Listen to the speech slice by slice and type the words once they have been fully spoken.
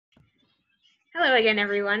Hello again,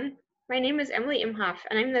 everyone. My name is Emily Imhoff,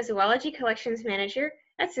 and I'm the Zoology Collections Manager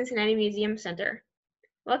at Cincinnati Museum Center.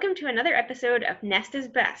 Welcome to another episode of Nest is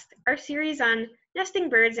Best, our series on nesting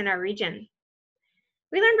birds in our region.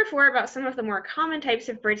 We learned before about some of the more common types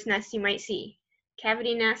of bird's nests you might see: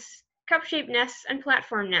 cavity nests, cup-shaped nests, and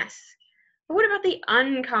platform nests. But what about the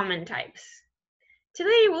uncommon types?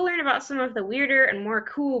 Today, we'll learn about some of the weirder and more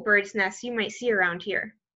cool bird's nests you might see around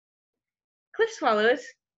here. Cliff swallows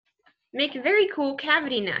make very cool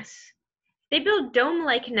cavity nests. They build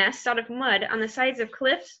dome-like nests out of mud on the sides of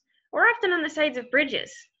cliffs or often on the sides of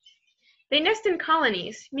bridges. They nest in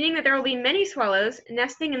colonies, meaning that there will be many swallows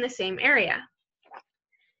nesting in the same area.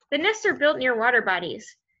 The nests are built near water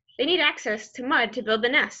bodies. They need access to mud to build the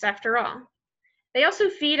nests, after all. They also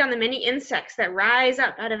feed on the many insects that rise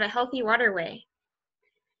up out of a healthy waterway.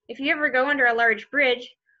 If you ever go under a large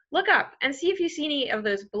bridge, look up and see if you see any of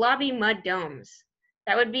those blobby mud domes.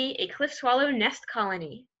 That would be a cliff swallow nest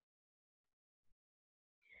colony.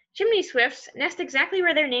 Chimney swifts nest exactly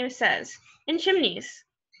where their name says, in chimneys.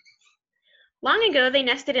 Long ago, they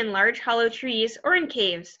nested in large hollow trees or in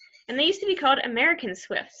caves, and they used to be called American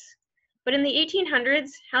swifts. But in the 1800s,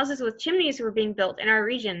 houses with chimneys were being built in our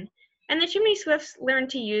region, and the chimney swifts learned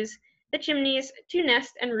to use the chimneys to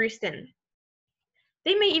nest and roost in.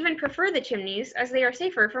 They may even prefer the chimneys as they are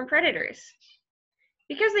safer from predators.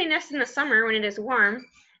 Because they nest in the summer when it is warm,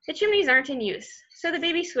 the chimneys aren't in use, so the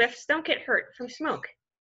baby swifts don't get hurt from smoke.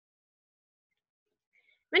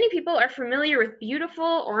 Many people are familiar with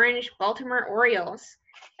beautiful orange Baltimore orioles,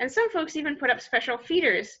 and some folks even put up special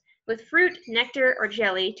feeders with fruit, nectar, or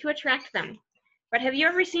jelly to attract them. But have you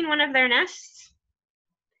ever seen one of their nests?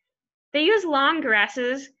 They use long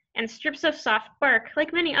grasses and strips of soft bark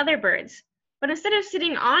like many other birds, but instead of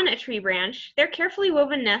sitting on a tree branch, their carefully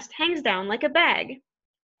woven nest hangs down like a bag.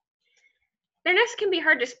 Their nests can be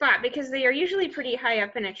hard to spot because they are usually pretty high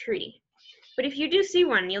up in a tree, but if you do see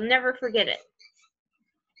one, you'll never forget it.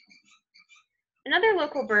 Another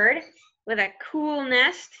local bird with a cool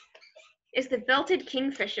nest is the belted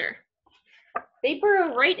kingfisher. They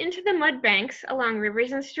burrow right into the mud banks along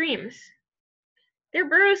rivers and streams. Their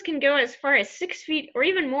burrows can go as far as 6 feet or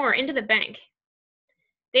even more into the bank.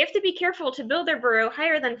 They have to be careful to build their burrow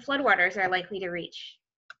higher than floodwaters are likely to reach.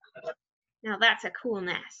 Now that's a cool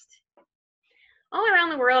nest. All around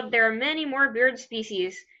the world, there are many more bird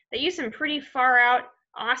species that use some pretty far out,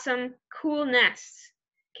 awesome, cool nests.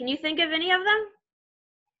 Can you think of any of them?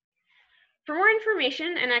 For more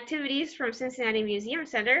information and activities from Cincinnati Museum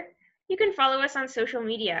Center, you can follow us on social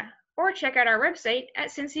media or check out our website at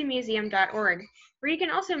cincymuseum.org, where you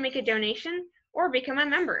can also make a donation or become a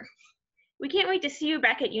member. We can't wait to see you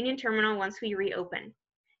back at Union Terminal once we reopen.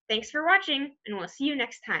 Thanks for watching, and we'll see you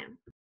next time.